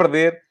 Se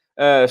perder,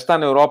 está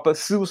na Europa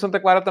se o Santa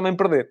Clara também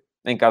perder,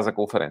 em casa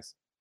com o Farense.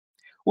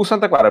 O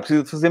Santa Clara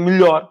precisa de fazer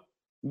melhor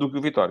do que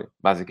o Vitória.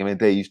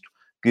 Basicamente é isto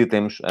que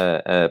temos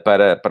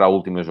para a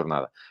última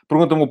jornada.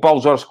 Pergunta-me o Paulo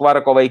Jorge Clara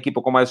qual é a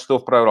equipa com mais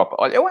estofo para a Europa.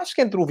 Olha, eu acho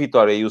que entre o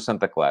Vitória e o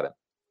Santa Clara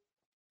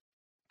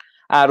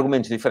há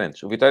argumentos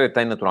diferentes. O Vitória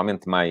tem,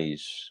 naturalmente,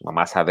 uma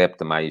massa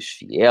adepta mais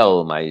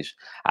fiel, mais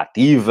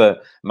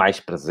ativa, mais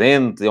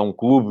presente. É um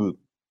clube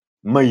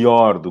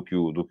maior do que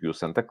o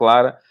Santa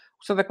Clara.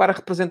 O Santa Clara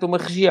representa uma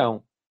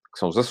região. que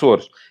são os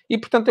Açores. E,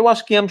 portanto, eu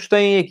acho que ambos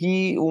têm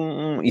aqui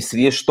e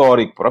seria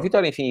histórico para o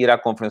Vitória, enfim, ir à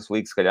Conference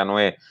League, se calhar não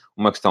é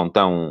uma questão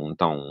tão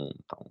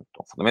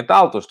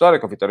fundamental, tão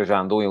histórica. O Vitória já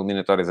andou em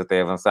eliminatórias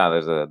até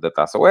avançadas da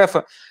Taça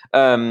UEFA.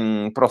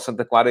 Para o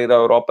Santa Clara ir à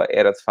Europa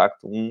era, de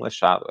facto, um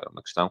achado. Era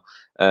uma questão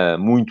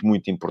muito,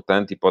 muito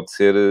importante e pode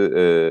ser...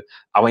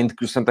 além de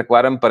que o Santa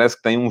Clara me parece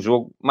que tem um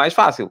jogo mais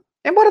fácil.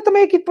 Embora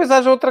também aqui depois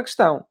haja outra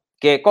questão,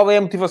 que é qual é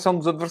a motivação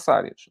dos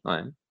adversários, não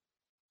é?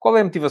 Qual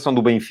é a motivação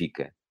do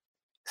Benfica?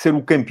 Ser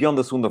o campeão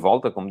da segunda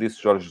volta, como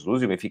disse Jorge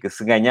Jesus, e o Benfica,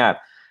 se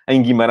ganhar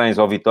em Guimarães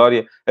ou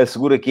Vitória,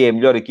 assegura que é a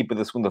melhor equipa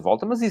da segunda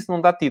volta, mas isso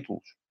não dá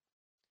títulos.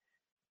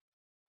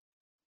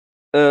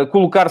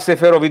 Colocar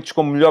Seferovic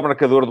como melhor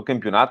marcador do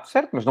campeonato,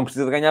 certo, mas não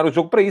precisa de ganhar o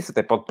jogo para isso.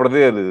 Até pode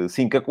perder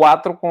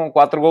 5-4 com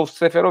 4 golos de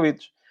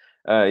Seferovic.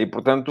 E,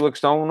 portanto, a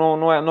questão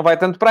não vai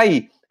tanto para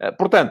aí.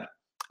 Portanto,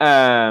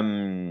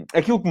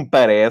 aquilo que me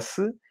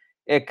parece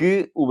é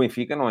que o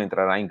Benfica não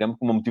entrará em campo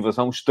com uma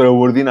motivação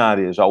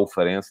extraordinária. Já o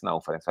Farense, não.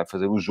 O Farense vai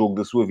fazer o jogo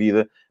da sua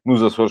vida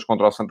nos Açores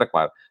contra o Santa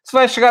Clara. Se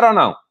vai chegar ou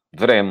não,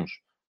 veremos.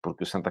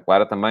 Porque o Santa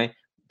Clara também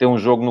tem um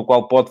jogo no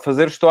qual pode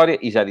fazer história.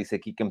 E já disse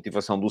aqui que a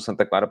motivação do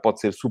Santa Clara pode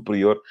ser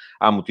superior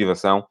à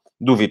motivação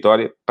do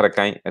Vitória, para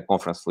quem a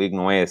Conference League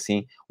não é,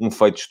 assim, um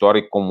feito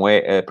histórico como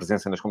é a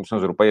presença nas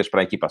competições europeias para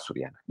a equipa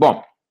açoriana.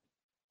 Bom,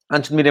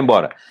 antes de me ir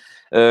embora...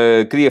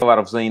 queria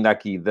falar-vos ainda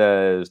aqui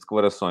das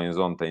declarações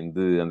ontem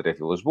de André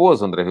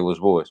Vilas-Boas. André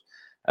Vilas-Boas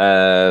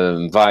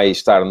vai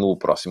estar no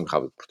próximo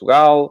Rally de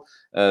Portugal.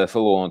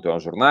 Falou ontem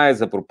aos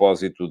jornais a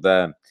propósito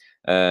da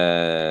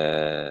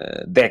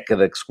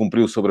década que se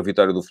cumpriu sobre a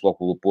vitória do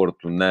Flóculo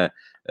Porto na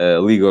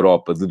Liga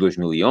Europa de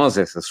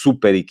 2011. Essa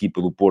super equipa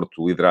do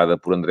Porto, liderada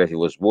por André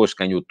Vilas-Boas,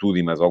 que ganhou tudo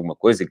e mais alguma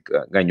coisa, e que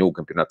ganhou o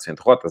campeonato sem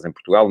derrotas em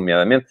Portugal,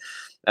 nomeadamente.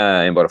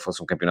 Embora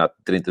fosse um campeonato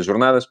de 30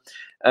 jornadas.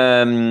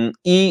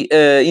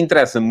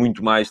 Interessa-me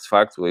muito mais, de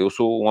facto, eu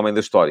sou um homem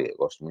da história,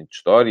 gosto muito de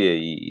história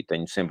e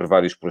tenho sempre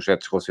vários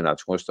projetos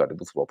relacionados com a história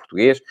do futebol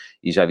português,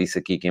 e já disse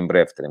aqui que em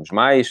breve teremos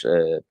mais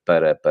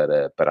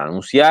para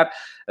anunciar,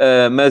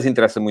 mas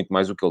interessa muito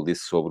mais o que ele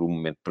disse sobre o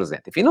momento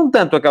presente. Enfim, não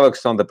tanto aquela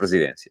questão da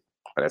presidência.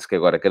 Parece que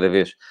agora, cada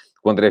vez que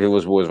o André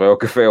Vilas-Boas vai ao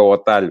café ou ao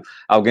talho,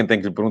 alguém tem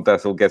que lhe perguntar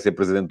se ele quer ser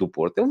presidente do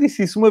Porto. Ele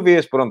disse isso uma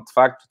vez, pronto, de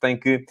facto,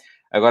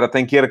 agora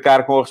tem que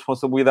arcar com a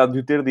responsabilidade de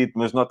o ter dito,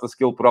 mas nota-se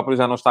que ele próprio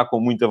já não está com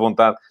muita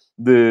vontade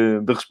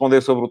de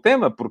responder sobre o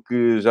tema,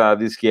 porque já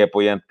disse que é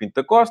apoiante de Pinto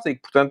da Costa e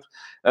que, portanto,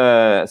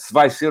 se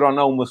vai ser ou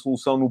não uma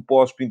solução no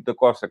pós-Pinto da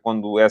Costa,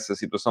 quando essa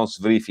situação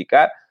se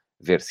verificar,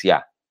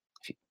 ver-se-á.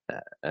 Enfim,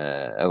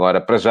 agora,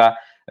 para já,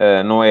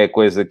 não é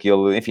coisa que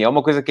ele... Enfim, é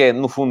uma coisa que é,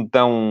 no fundo,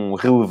 tão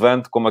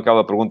relevante como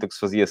aquela pergunta que se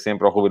fazia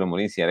sempre ao Ruben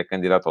Amorim, se era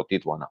candidato ao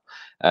título ou não.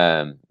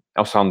 É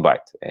o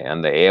soundbite.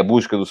 É a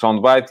busca do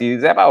soundbite e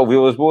diz, o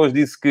Vilas-Boas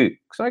disse que...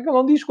 A questão é que ele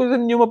não diz coisa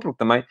nenhuma, porque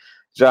também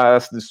já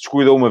se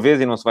descuidou uma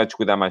vez e não se vai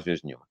descuidar mais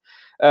vez nenhuma.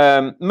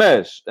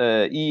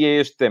 E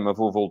a este tema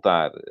vou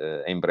voltar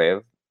em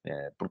breve,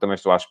 porque também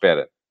estou à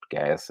espera, porque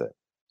há essa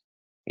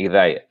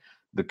ideia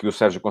de que o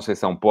Sérgio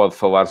Conceição pode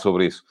falar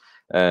sobre isso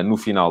no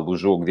final do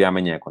jogo de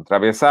amanhã contra a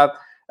Bessade.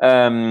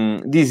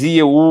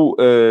 Dizia o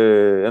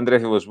André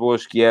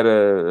Vilas-Boas que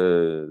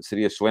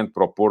seria excelente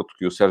para o Porto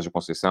que o Sérgio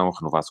Conceição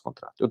renovasse o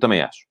contrato. Eu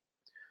também acho.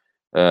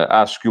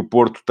 Acho que o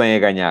Porto tem a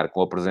ganhar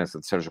com a presença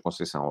de Sérgio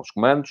Conceição aos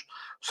comandos.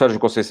 O Sérgio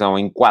Conceição,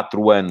 em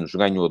 4 anos,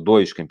 ganhou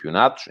 2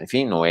 campeonatos.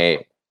 Enfim, não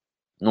é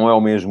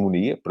uma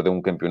hegemonia. Perdeu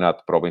um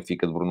campeonato para o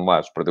Benfica de Bruno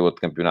Lage, perdeu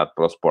outro campeonato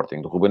para o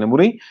Sporting do Ruben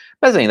Amorim.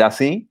 Mas ainda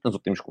assim,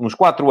 nos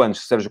 4 anos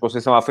de Sérgio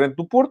Conceição à frente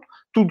do Porto,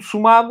 tudo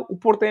somado, o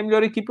Porto é a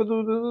melhor equipa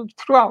de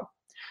Portugal.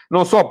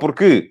 Não só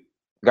porque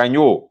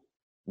ganhou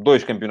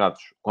 2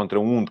 campeonatos contra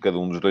um de cada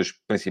um dos 2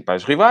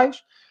 principais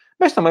rivais,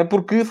 mas também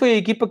porque foi a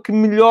equipa que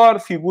melhor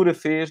figura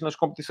fez nas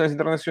competições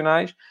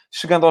internacionais,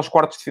 chegando aos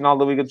quartos de final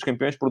da Liga dos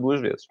Campeões por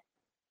 2 vezes.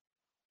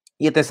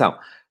 E atenção,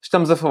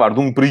 estamos a falar de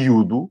um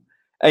período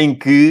em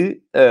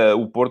que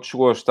o Porto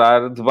chegou a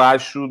estar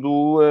debaixo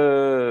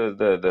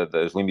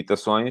das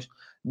limitações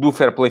do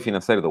fair play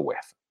financeiro da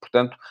UEFA.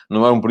 Portanto,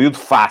 não é um período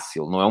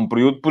fácil. Não é um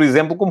período, por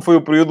exemplo, como foi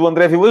o período do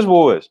André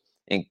Vilas-Boas,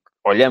 em que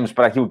olhamos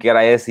para aquilo que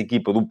era essa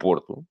equipa do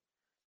Porto,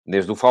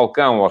 desde o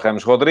Falcão ao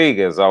Ramos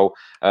Rodrigues, ao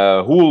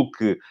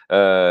Hulk,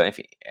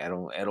 enfim,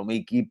 era uma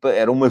equipa,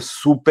 era uma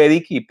super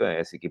equipa,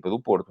 essa equipa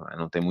do Porto.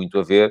 Não tem muito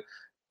a ver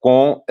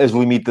com as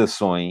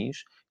limitações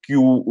que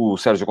o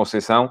Sérgio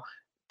Conceição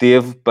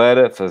teve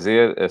para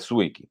fazer a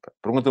sua equipa.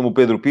 Pergunta-me o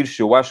Pedro Pires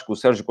se eu acho que o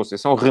Sérgio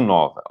Conceição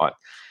renova. Olha,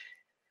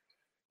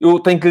 eu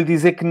tenho que lhe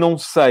dizer que não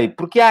sei,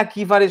 porque há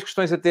aqui várias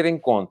questões a ter em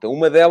conta.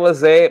 Uma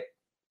delas é,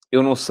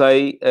 eu não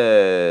sei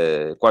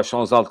quais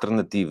são as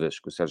alternativas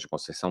que o Sérgio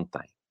Conceição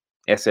tem.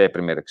 Essa é a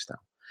primeira questão.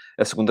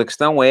 A segunda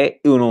questão é,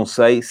 eu não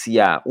sei se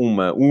há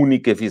uma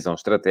única visão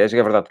estratégica.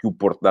 É verdade que o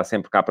Porto dá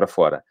sempre cá para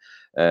fora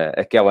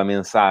aquela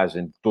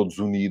mensagem de todos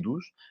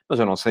unidos, mas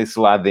eu não sei se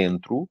lá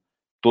dentro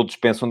todos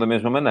pensam da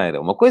mesma maneira.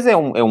 Uma coisa é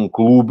um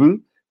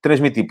clube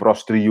transmitir para o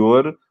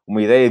exterior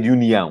uma ideia de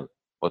união.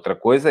 Outra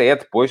coisa é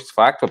depois, de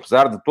facto,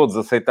 apesar de todos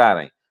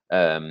aceitarem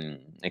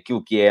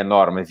aquilo que é a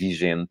norma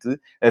vigente,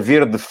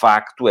 haver de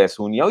facto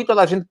essa união e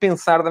toda a gente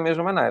pensar da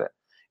mesma maneira.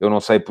 Eu não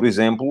sei, por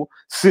exemplo,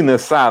 se na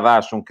SAD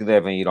acham que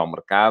devem ir ao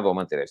mercado ou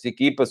manter esta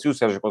equipa, se o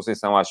Sérgio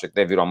Conceição acha que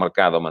deve ir ao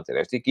mercado ou manter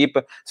esta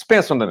equipa, se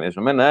pensam da mesma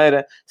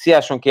maneira, se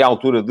acham que é a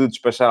altura de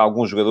despachar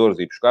alguns jogadores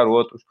e buscar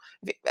outros.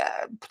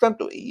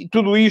 Portanto, e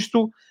tudo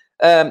isto,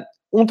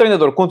 um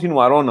treinador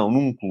continuar ou não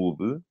num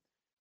clube,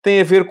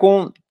 tem a ver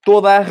com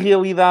toda a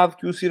realidade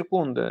que o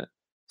circunda.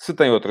 Se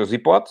tem outras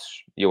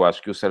hipóteses, e eu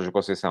acho que o Sérgio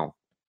Conceição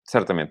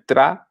certamente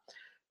terá,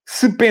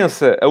 se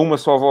pensa a uma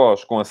só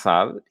voz com a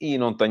SAD, e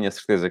não tenho a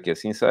certeza que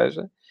assim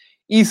seja,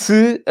 e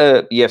se,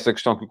 e esta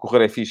questão que o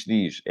Correio Fixe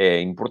diz é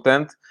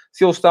importante,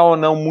 se ele está ou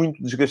não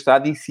muito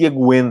desgastado e se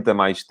aguenta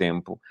mais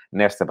tempo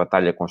nesta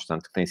batalha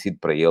constante que tem sido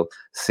para ele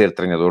ser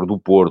treinador do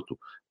Porto.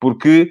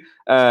 Porque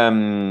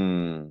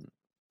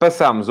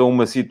passámos a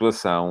uma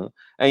situação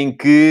em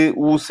que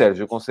o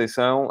Sérgio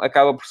Conceição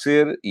acaba por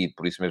ser, e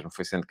por isso mesmo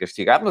foi sendo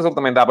castigado, mas ele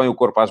também dá bem o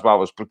corpo às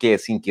balas, porque é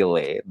assim que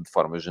ele é, de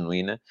forma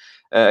genuína,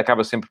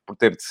 acaba sempre por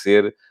ter de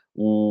ser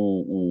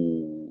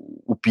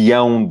o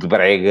peão de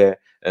brega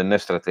na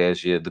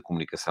estratégia de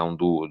comunicação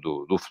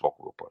do Futebol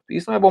Clube do Porto. E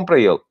isso não é bom para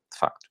ele, de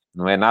facto.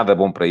 Não é nada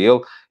bom para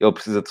ele. Ele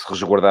precisa de se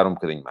resguardar um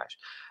bocadinho mais.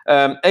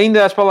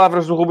 Ainda as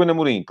palavras do Ruben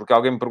Amorim, porque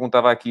alguém me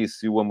perguntava aqui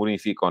se o Amorim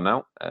fica ou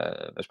não.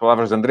 As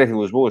palavras de André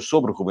Vilas-Boas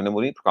sobre o Ruben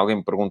Amorim, porque alguém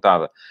me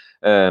perguntava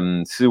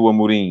se o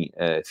Amorim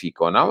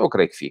fica ou não. Eu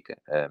creio que fica.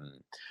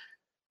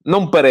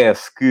 Não me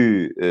parece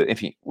que...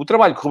 enfim, o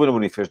trabalho que o Ruben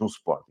Amorim fez no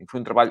Sporting foi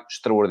um trabalho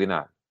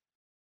extraordinário.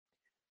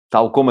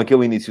 Tal como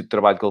aquele início de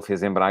trabalho que ele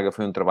fez em Braga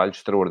foi um trabalho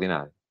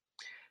extraordinário.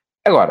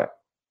 Agora,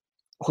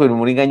 o Ruben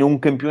Amorim ganhou um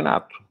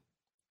campeonato.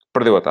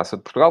 Perdeu a Taça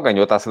de Portugal,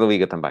 ganhou a Taça da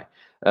Liga também.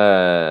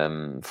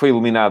 Foi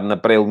eliminado na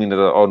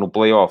pré-eliminatória ou no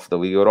play-off da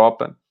Liga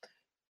Europa.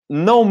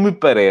 Não me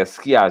parece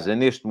que haja,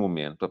 neste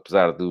momento,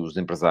 apesar dos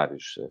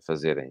empresários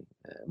fazerem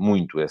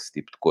muito esse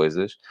tipo de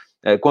coisas,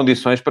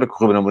 condições para que o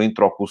Ruben Amorim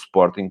troque o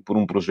Sporting por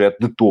um projeto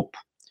de topo.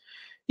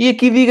 E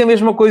aqui digo a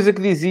mesma coisa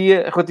que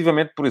dizia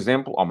relativamente, por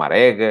exemplo, ao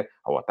Marega,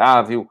 ao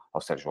Otávio,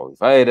 ao Sérgio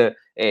Oliveira.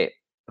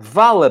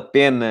 Vale a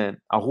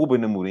pena ao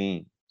Ruben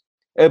Amorim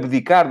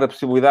abdicar da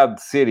possibilidade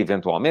de ser,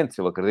 eventualmente,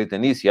 se ele acredita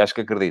nisso, e acho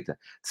que acredita,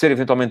 de ser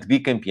eventualmente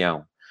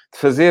bicampeão, de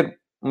fazer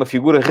uma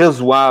figura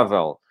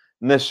razoável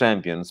na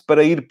Champions,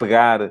 para ir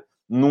pegar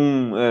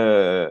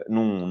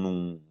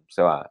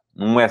sei lá,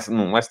 num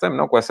West Ham,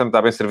 não, que o West Ham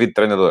está bem servido de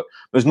treinador,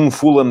 mas num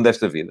Fulham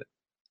desta vida,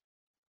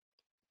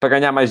 para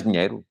ganhar mais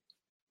dinheiro?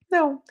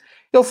 Não.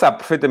 Ele sabe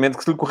perfeitamente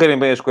que se lhe correrem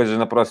bem as coisas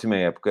na próxima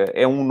época,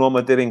 é um nome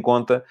a ter em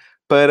conta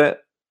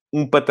para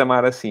um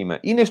patamar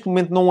acima. E neste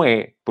momento não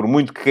é. Por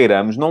muito que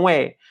queiramos, não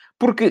é.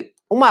 Porque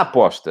uma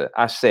aposta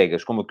às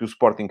cegas, como a que o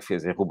Sporting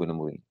fez em Ruben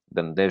Amorim,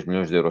 dando 10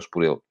 milhões de euros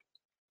por ele,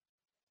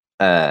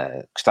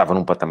 que estava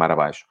num patamar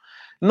abaixo,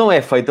 não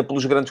é feita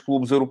pelos grandes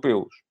clubes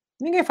europeus.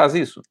 Ninguém faz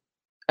isso.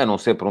 A não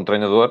ser por um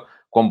treinador,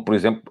 como, por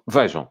exemplo,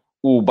 vejam,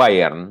 o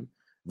Bayern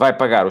vai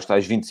pagar os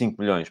tais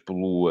 25 milhões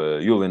pelo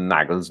Julian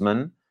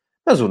Nagelsmann,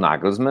 mas o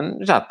Nagelsmann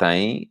já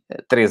tem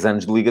 3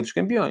 anos de Liga dos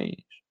Campeões.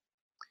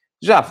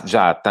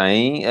 Já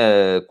tem,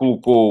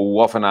 colocou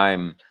o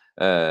Hoffenheim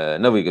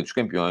na Liga dos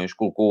Campeões,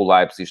 colocou o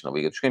Leipzig na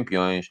Liga dos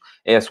Campeões,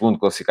 é segundo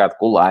classificado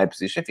com o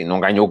Leipzig, enfim, não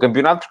ganhou o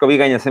campeonato porque ali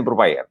ganha sempre o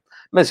Bayern.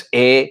 Mas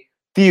é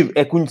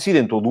conhecido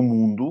em todo o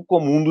mundo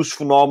como um dos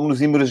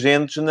fenómenos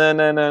emergentes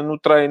no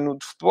treino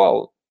de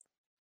futebol.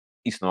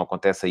 Isso não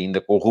acontece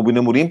ainda com o Ruben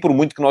Amorim, por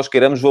muito que nós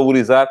queiramos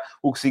valorizar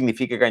o que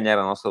significa ganhar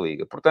a nossa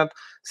liga. Portanto,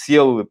 se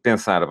ele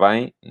pensar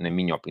bem, na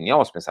minha opinião,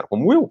 ou se pensar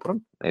como eu,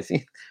 pronto, é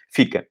assim,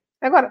 fica.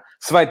 Agora,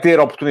 se vai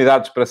ter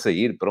oportunidades para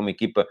sair, para uma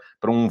equipa,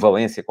 para um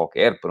Valência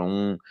qualquer, para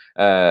um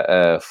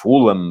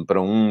Fulham, para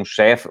um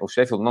Sheffield, o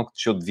Sheffield não que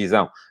desceu de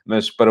divisão,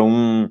 mas para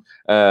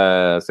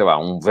sei lá,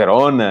 um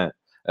Verona,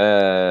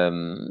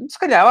 se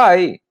calhar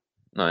vai,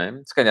 não é?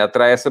 Se calhar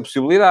terá essa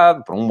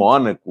possibilidade, para um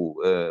Mónaco,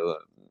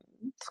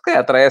 se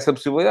calhar terá essa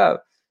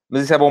possibilidade.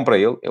 Mas isso é bom para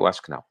ele? Eu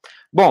acho que não.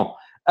 Bom,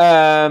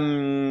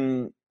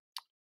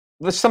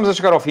 estamos a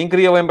chegar ao fim.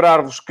 Queria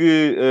lembrar-vos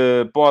que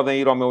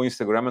podem ir ao meu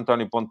Instagram,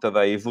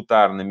 António.Tadeia, e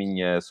votar na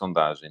minha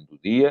sondagem do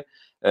dia.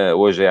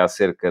 Hoje é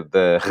acerca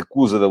da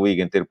recusa da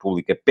Liga em ter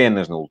público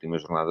apenas na última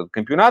jornada do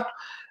campeonato.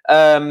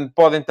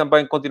 Podem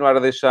também continuar a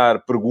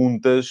deixar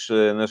perguntas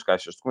nas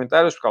caixas de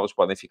comentários, porque elas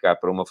podem ficar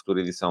para uma futura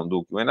edição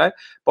do Q&A.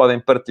 Podem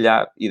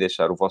partilhar e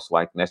deixar o vosso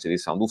like nesta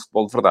edição do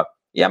Futebol de Verdade.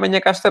 E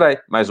amanhã cá estarei,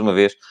 mais uma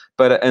vez,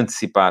 para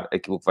antecipar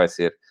aquilo que vai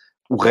ser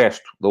o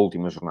resto da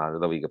última jornada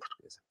da Liga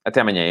Portuguesa.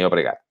 Até amanhã e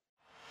obrigado.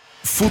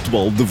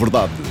 Futebol de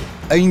Verdade,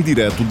 em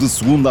direto de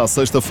segunda a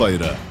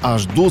sexta-feira,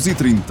 às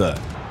 12h30,